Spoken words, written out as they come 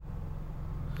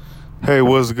Hey,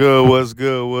 what's good? What's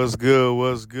good? What's good?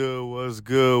 What's good? What's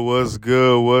good? What's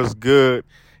good? What's good?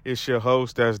 It's your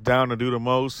host that's down to do the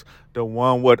most, the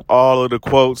one with all of the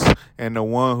quotes, and the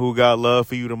one who got love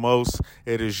for you the most.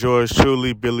 It is yours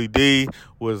truly, Billy D.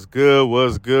 What's good?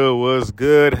 What's good? What's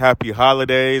good? Happy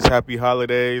holidays. Happy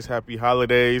holidays. Happy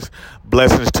holidays.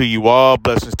 Blessings to you all.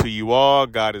 Blessings to you all.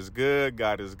 God is good.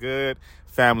 God is good.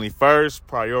 Family first,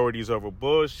 priorities over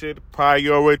bullshit,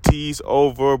 priorities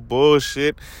over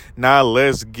bullshit. Now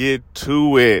let's get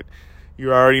to it.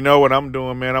 You already know what I'm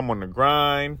doing, man. I'm on the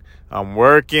grind. I'm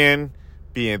working,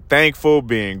 being thankful,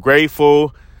 being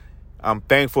grateful. I'm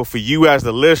thankful for you as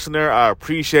the listener. I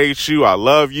appreciate you. I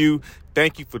love you.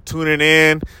 Thank you for tuning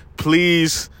in.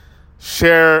 Please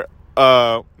share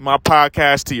my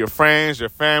podcast to your friends, your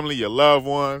family, your loved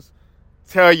ones.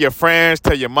 Tell your friends,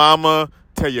 tell your mama,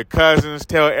 tell your cousins,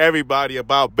 tell everybody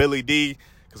about Billy D,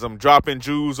 because I'm dropping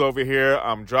jewels over here.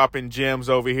 I'm dropping gems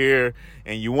over here.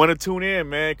 And you want to tune in,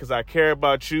 man, because I care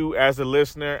about you as a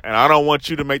listener, and I don't want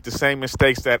you to make the same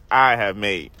mistakes that I have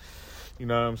made. You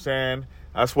know what I'm saying?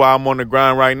 That's why I'm on the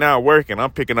grind right now working.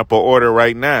 I'm picking up an order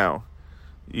right now,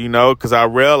 you know, because I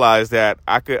realized that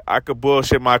I could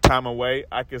bullshit my time away.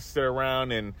 I could sit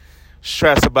around and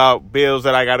stress about bills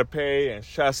that I got to pay and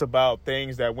stress about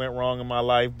things that went wrong in my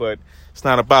life, but it's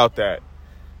not about that.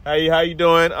 How you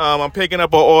doing? I'm picking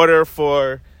up an order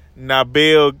for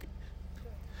Nabil,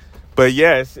 but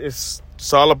yes, it's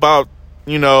all about,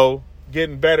 you know,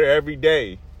 getting better every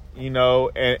day, you know,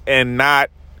 and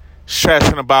not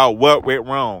stressing about what went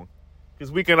wrong,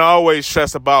 because we can always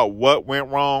stress about what went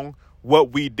wrong,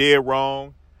 what we did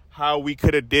wrong, how we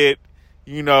could have did,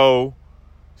 you know,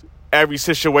 every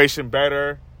situation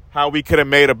better, how we could have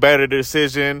made a better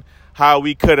decision, how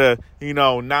we could have, you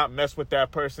know, not messed with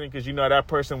that person because, you know, that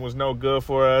person was no good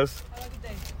for us.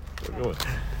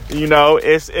 You know,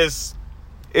 it's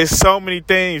so many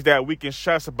things that we can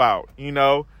stress about, you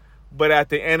know, but at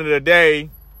the end of the day,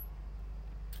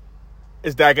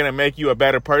 is that going to make you a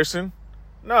better person?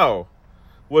 No.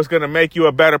 What's going to make you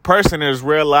a better person is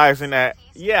realizing that,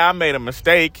 yeah, I made a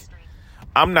mistake.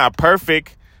 I'm not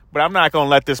perfect, but I'm not going to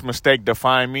let this mistake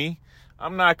define me.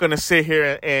 I'm not going to sit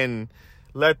here and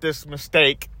let this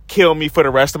mistake kill me for the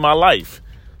rest of my life.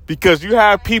 Because you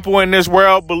have people in this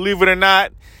world, believe it or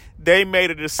not, they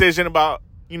made a decision about,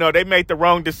 you know, they made the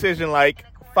wrong decision like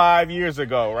 5 years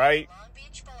ago, right?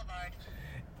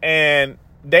 And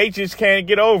they just can't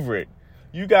get over it.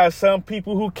 You got some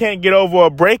people who can't get over a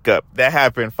breakup that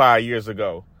happened 5 years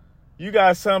ago. You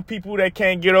got some people that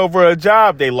can't get over a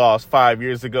job they lost 5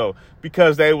 years ago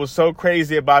because they were so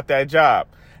crazy about that job.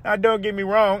 Now, don't get me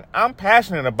wrong. I'm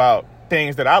passionate about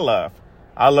things that I love.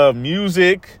 I love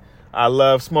music. I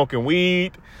love smoking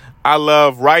weed. I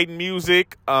love writing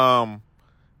music. I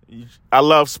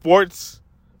love sports.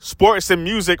 Sports and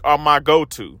music are my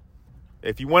go-to.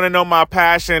 If you want to know my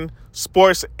passion,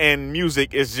 sports and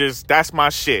music is just, that's my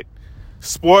shit.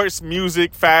 Sports,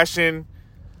 music, fashion,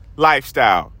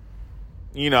 lifestyle,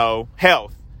 you know,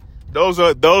 health. Those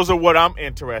are what I'm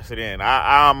interested in.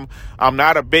 I'm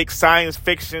not a big science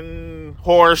fiction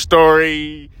horror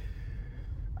story.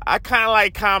 I kind of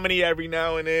like comedy every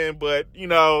now and then, but you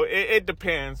know, it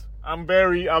depends. I'm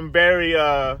very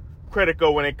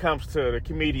critical when it comes to the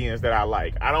comedians that I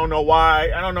like. I don't know why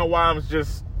I'm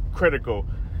just critical.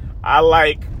 I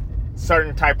like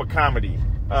certain type of comedy,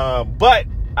 but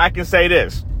I can say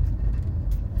this: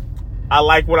 I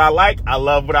like what I like. I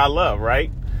love what I love,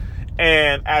 right?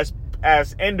 And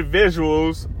as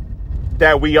individuals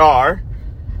that we are,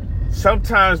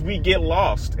 sometimes we get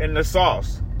lost in the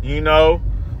sauce. You know,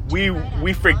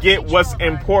 we forget what's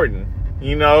important.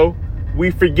 You know,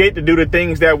 we forget to do the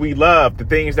things that we love, the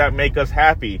things that make us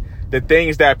happy, the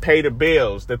things that pay the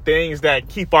bills, the things that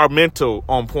keep our mental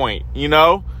on point, you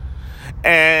know?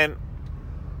 And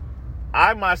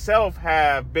I myself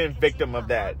have been victim of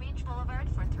that.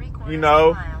 You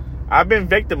know, I've been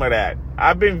victim of that.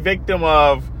 I've been victim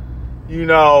of, you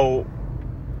know,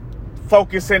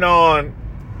 focusing on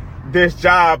this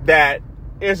job that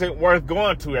isn't worth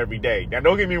going to every day. Now,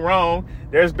 don't get me wrong.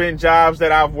 There's been jobs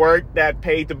that I've worked that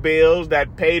paid the bills,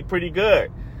 that paid pretty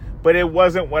good. But it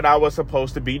wasn't what I was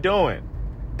supposed to be doing.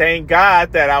 Thank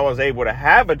God that I was able to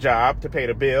have a job to pay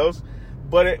the bills.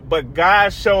 But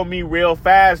God showed me real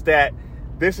fast that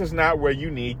this is not where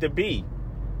you need to be.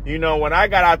 You know, when I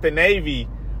got out the Navy,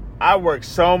 I worked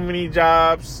so many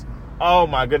jobs. Oh,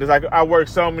 my goodness. I worked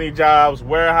so many jobs,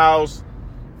 warehouse,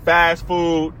 fast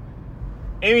food,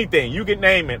 anything. You can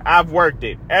name it. I've worked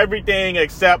it. Everything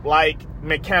except, like,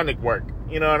 mechanic work.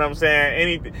 You know what I'm saying?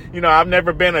 Anything. You know, I've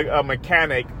never been a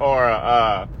mechanic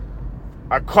or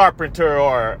a carpenter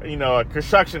or, a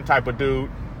construction type of dude.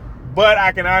 But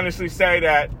I can honestly say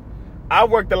that I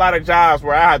worked a lot of jobs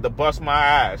where I had to bust my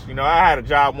ass. I had a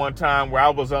job one time where I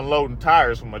was unloading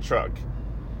tires from a truck.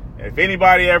 If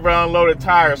anybody ever unloaded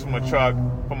tires from a truck,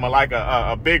 from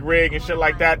a big rig and shit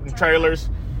like that and trailers,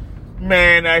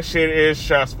 man, that shit is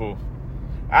stressful.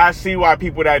 I see why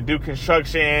people that do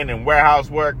construction and warehouse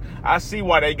work, I see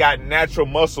why they got natural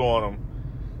muscle on them.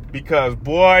 Because,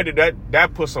 boy,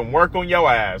 that put some work on your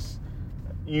ass.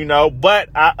 But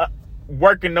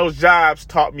working those jobs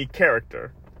taught me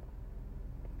character.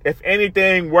 If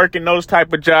anything, working those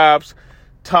type of jobs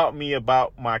taught me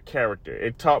about my character.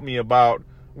 It taught me about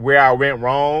where I went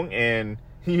wrong and,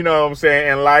 what I'm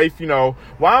saying, in life,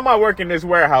 why am I working this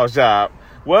warehouse job?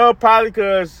 Well, probably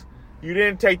because you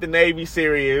didn't take the Navy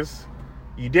serious.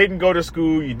 You didn't go to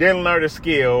school. You didn't learn a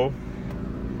skill.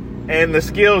 And the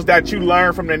skills that you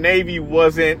learned from the Navy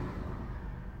wasn't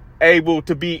able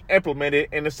to be implemented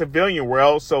in the civilian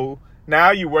world. So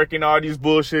now you're working all these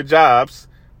bullshit jobs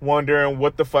wondering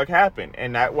what the fuck happened.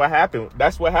 And that's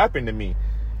what happened to me.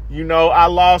 I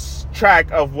lost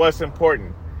track of what's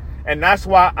important. And that's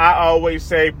why I always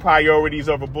say priorities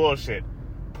over bullshit.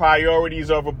 Priorities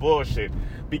over bullshit.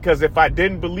 Because if I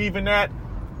didn't believe in that,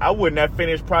 I wouldn't have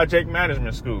finished project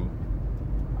management school.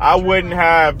 I wouldn't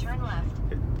have,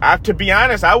 to be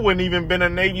honest, I wouldn't even been a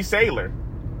Navy sailor.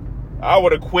 I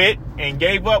would have quit and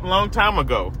gave up a long time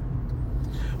ago.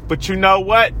 But you know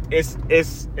what?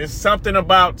 It's something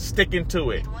about sticking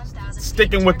to it.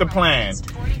 Sticking with the plan.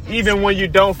 Even when you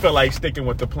don't feel like sticking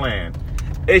with the plan.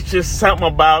 It's just something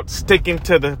about sticking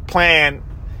to the plan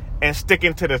and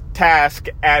sticking to the task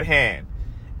at hand.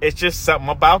 It's just something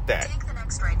about that.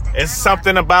 It's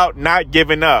something about not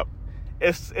giving up.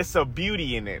 It's a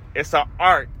beauty in it. It's an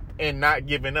art in not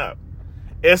giving up.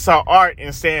 It's an art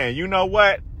in saying, you know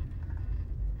what?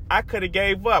 I could have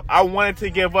gave up. I wanted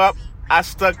to give up. I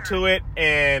stuck to it,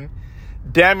 and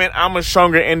damn it, I'm a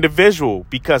stronger individual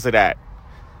because of that.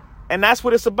 And that's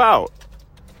what it's about.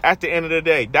 At the end of the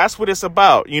day, that's what it's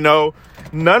about.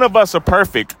 None of us are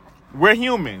perfect. We're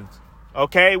humans,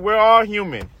 okay? We're all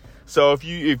human. So if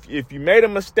you made a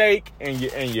mistake and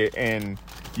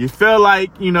you feel like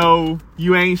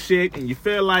you ain't shit, and you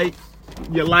feel like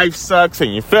your life sucks,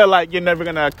 and you feel like you're never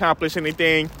gonna accomplish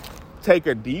anything, take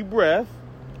a deep breath.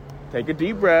 Take a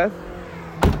deep breath.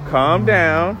 Calm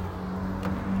down.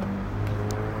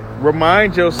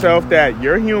 Remind yourself that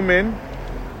you're human,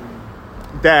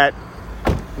 that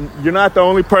you're not the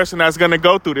only person that's going to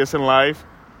go through this in life,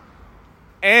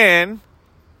 and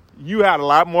you had a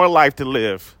lot more life to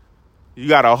live. You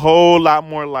got a whole lot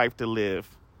more life to live.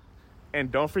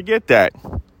 And don't forget that.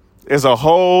 There's a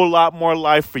whole lot more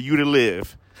life for you to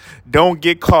live. Don't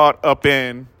get caught up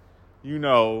in,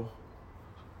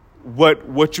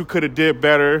 what you could have did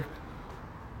better.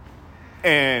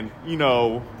 And,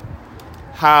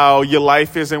 how your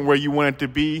life isn't where you want it to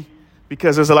be.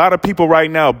 Because there's a lot of people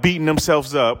right now beating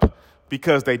themselves up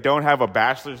because they don't have a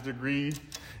bachelor's degree.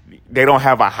 They don't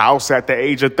have a house at the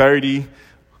age of 30.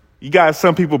 You got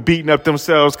some people beating up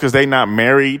themselves because they're not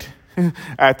married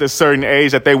at the certain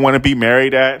age that they want to be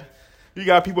married at. You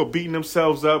got people beating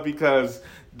themselves up because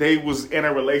they was in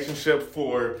a relationship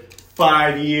for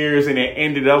 5 years and it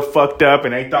ended up fucked up,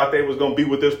 and they thought they was going to be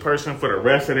with this person for the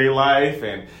rest of their life,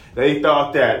 and they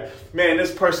thought that, man,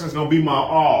 this person's going to be my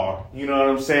all, you know what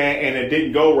I'm saying, and it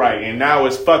didn't go right, and now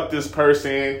it's fuck this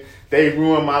person, they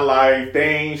ruined my life,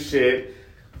 they ain't shit.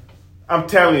 I'm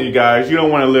telling you guys, you don't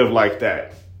want to live like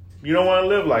that. You don't want to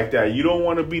live like that. You don't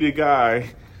want to be the guy,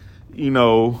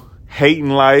 hating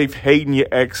life, hating your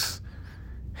ex,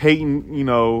 hating,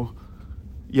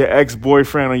 your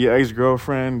ex-boyfriend or your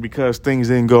ex-girlfriend because things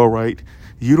didn't go right.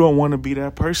 You don't want to be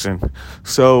that person.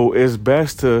 So it's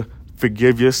best to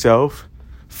forgive yourself,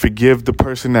 forgive the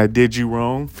person that did you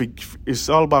wrong. It's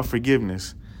all about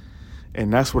forgiveness.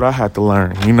 And that's what I had to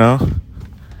learn,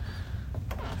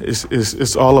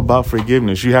 It's all about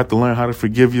forgiveness. You have to learn how to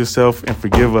forgive yourself and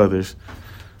forgive others.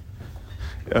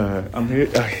 I'm here.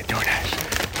 Oh, yeah, DoorDash.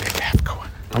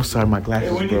 I'm sorry, my glasses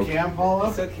broke. When you can fall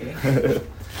up, it's okay.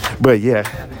 But yeah,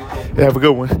 have a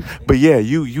good one. But yeah,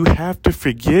 you have to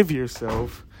forgive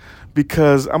yourself,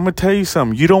 because I'm going to tell you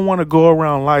something. You don't want to go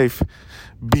around life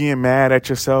being mad at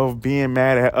yourself, being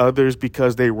mad at others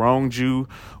because they wronged you,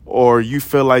 or you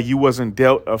feel like you wasn't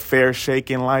dealt a fair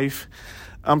shake in life.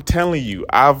 I'm telling you,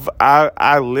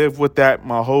 I lived with that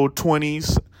my whole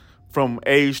 20s, from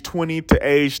age 20 to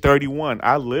age 31.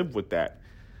 I lived with that.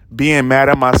 Being mad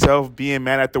at myself, being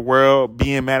mad at the world,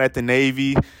 being mad at the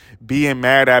Navy, being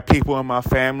mad at people in my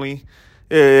family.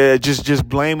 Yeah, just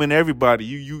blaming everybody.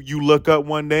 You look up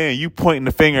one day and you pointing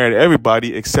the finger at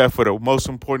everybody except for the most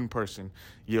important person,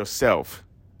 yourself.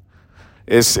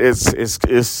 It's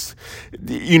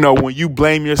when you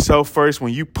blame yourself first,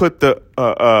 when you put the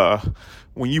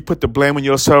blame on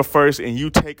yourself first and you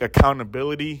take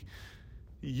accountability,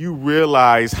 you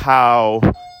realize how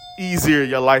easier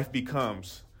your life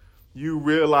becomes. You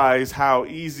realize how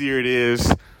easier it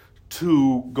is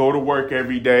to go to work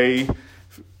every day,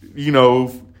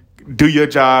 do your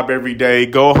job every day,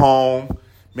 go home,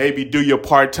 maybe do your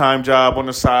part-time job on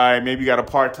the side. Maybe you got a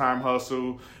part-time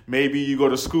hustle. Maybe you go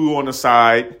to school on the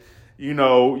side.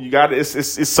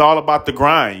 It's all about the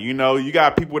grind. You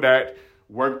got people that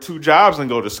work 2 jobs and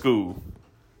go to school.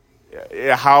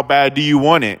 How bad do you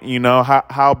want it?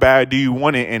 How bad do you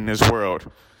want it in this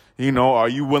world? Are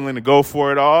you willing to go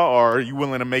for it all, or are you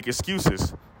willing to make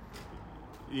excuses?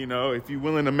 If you're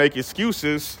willing to make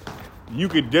excuses,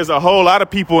 there's a whole lot of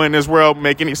people in this world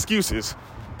making excuses.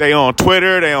 They on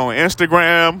Twitter, they on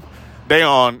Instagram, they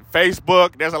on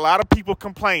Facebook. There's a lot of people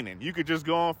complaining. You could just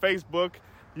go on Facebook.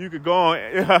 You can go on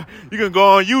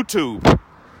YouTube.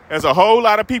 There's a whole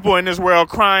lot of people in this world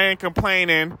crying,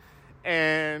 complaining,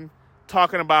 and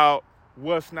talking about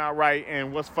what's not right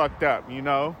and what's fucked up,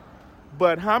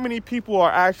 But how many people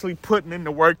are actually putting in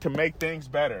the work to make things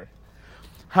better?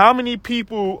 How many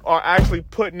people are actually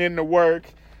putting in the work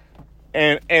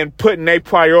and putting their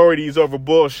priorities over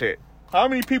bullshit? How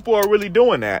many people are really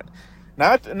doing that?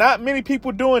 Not many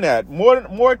people doing that.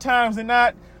 More times than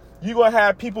not, you're going to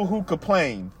have people who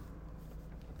complain.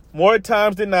 More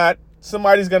times than not,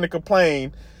 somebody's going to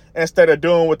complain instead of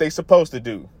doing what they're supposed to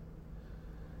do.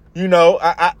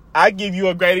 I give you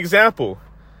a great example.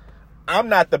 I'm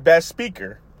not the best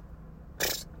speaker.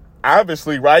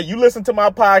 Obviously, right? You listen to my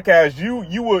podcast,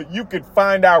 you could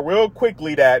find out real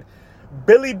quickly that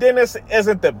Billy Dennis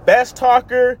isn't the best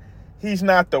talker. He's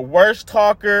not the worst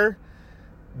talker,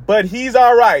 but he's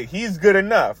all right. He's good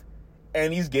enough,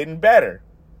 and he's getting better.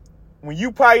 When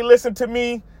you probably listen to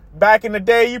me back in the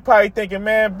day, you probably thinking,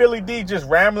 man, Billy D just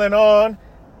rambling on,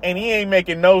 and he ain't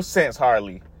making no sense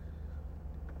hardly.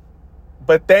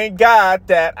 But thank God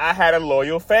that I had a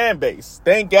loyal fan base.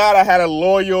 Thank God I had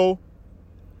loyal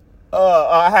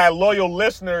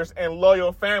listeners and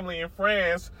loyal family and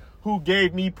friends who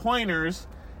gave me pointers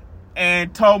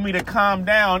and told me to calm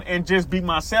down and just be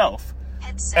myself.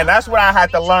 And that's what I had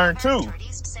to learn too.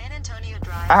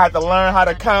 I had to learn how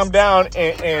to calm down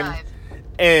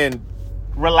and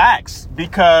relax,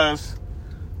 because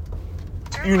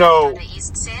you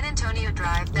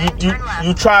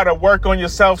try to work on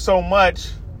yourself so much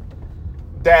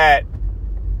that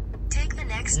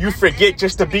you forget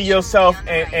just to be yourself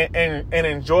and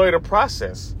enjoy the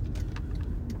process.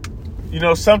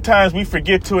 Sometimes we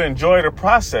forget to enjoy the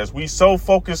process. We so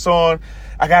focus on,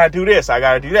 I got to do this, I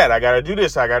got to do that, I got to do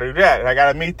this, I got to do that, and I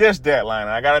got to meet this deadline,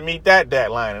 and I got to meet that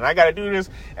deadline, and I got to do this.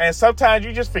 And sometimes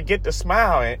you just forget to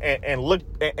smile and look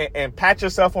and pat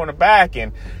yourself on the back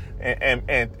and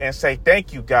say,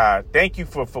 thank you, God. Thank you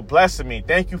for blessing me.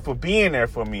 Thank you for being there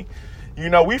for me.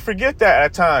 We forget that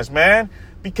at times, man,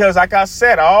 because like I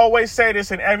said, I always say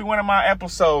this in every one of my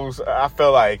episodes. I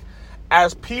feel like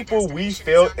as people, we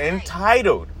feel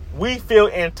entitled. We feel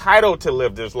entitled to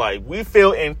live this life. We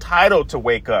feel entitled to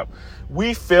wake up.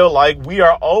 We feel like we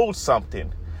are owed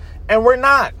something, and we're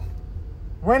not.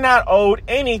 We're not owed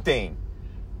anything.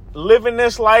 Living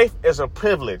this life is a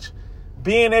privilege.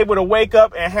 Being able to wake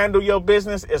up and handle your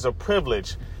business is a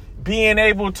privilege. Being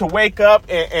able to wake up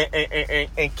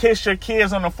and kiss your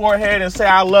kids on the forehead and say,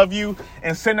 I love you,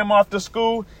 and send them off to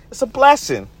school, it's a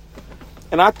blessing.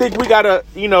 And I think we got to,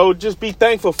 just be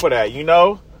thankful for that,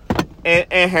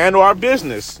 and handle our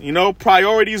business,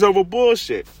 priorities over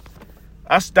bullshit.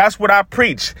 That's what I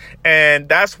preach. And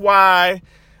that's why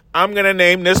I'm going to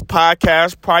name this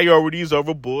podcast Priorities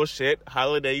Over Bullshit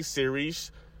Holiday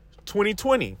Series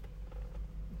 2022.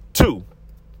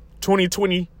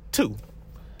 2022.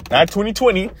 Not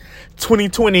 2020,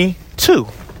 2022.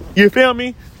 You feel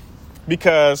me?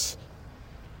 Because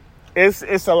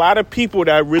it's a lot of people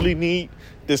that really need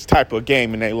this type of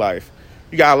game in their life.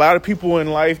 You got a lot of people in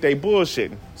life, they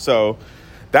bullshitting. So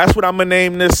that's what I'm going to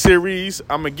name this series.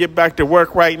 I'm going to get back to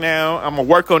work right now. I'm going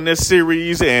to work on this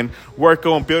series and work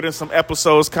on building some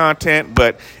episodes content.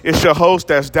 But it's your host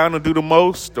that's down to do the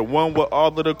most, the one with all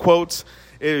of the quotes.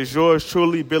 It is yours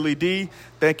truly, Billy D.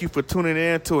 Thank you for tuning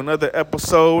in to another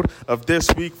episode of This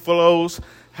Week Flows.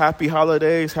 Happy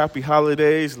holidays. Happy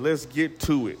holidays. Let's get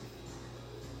to it.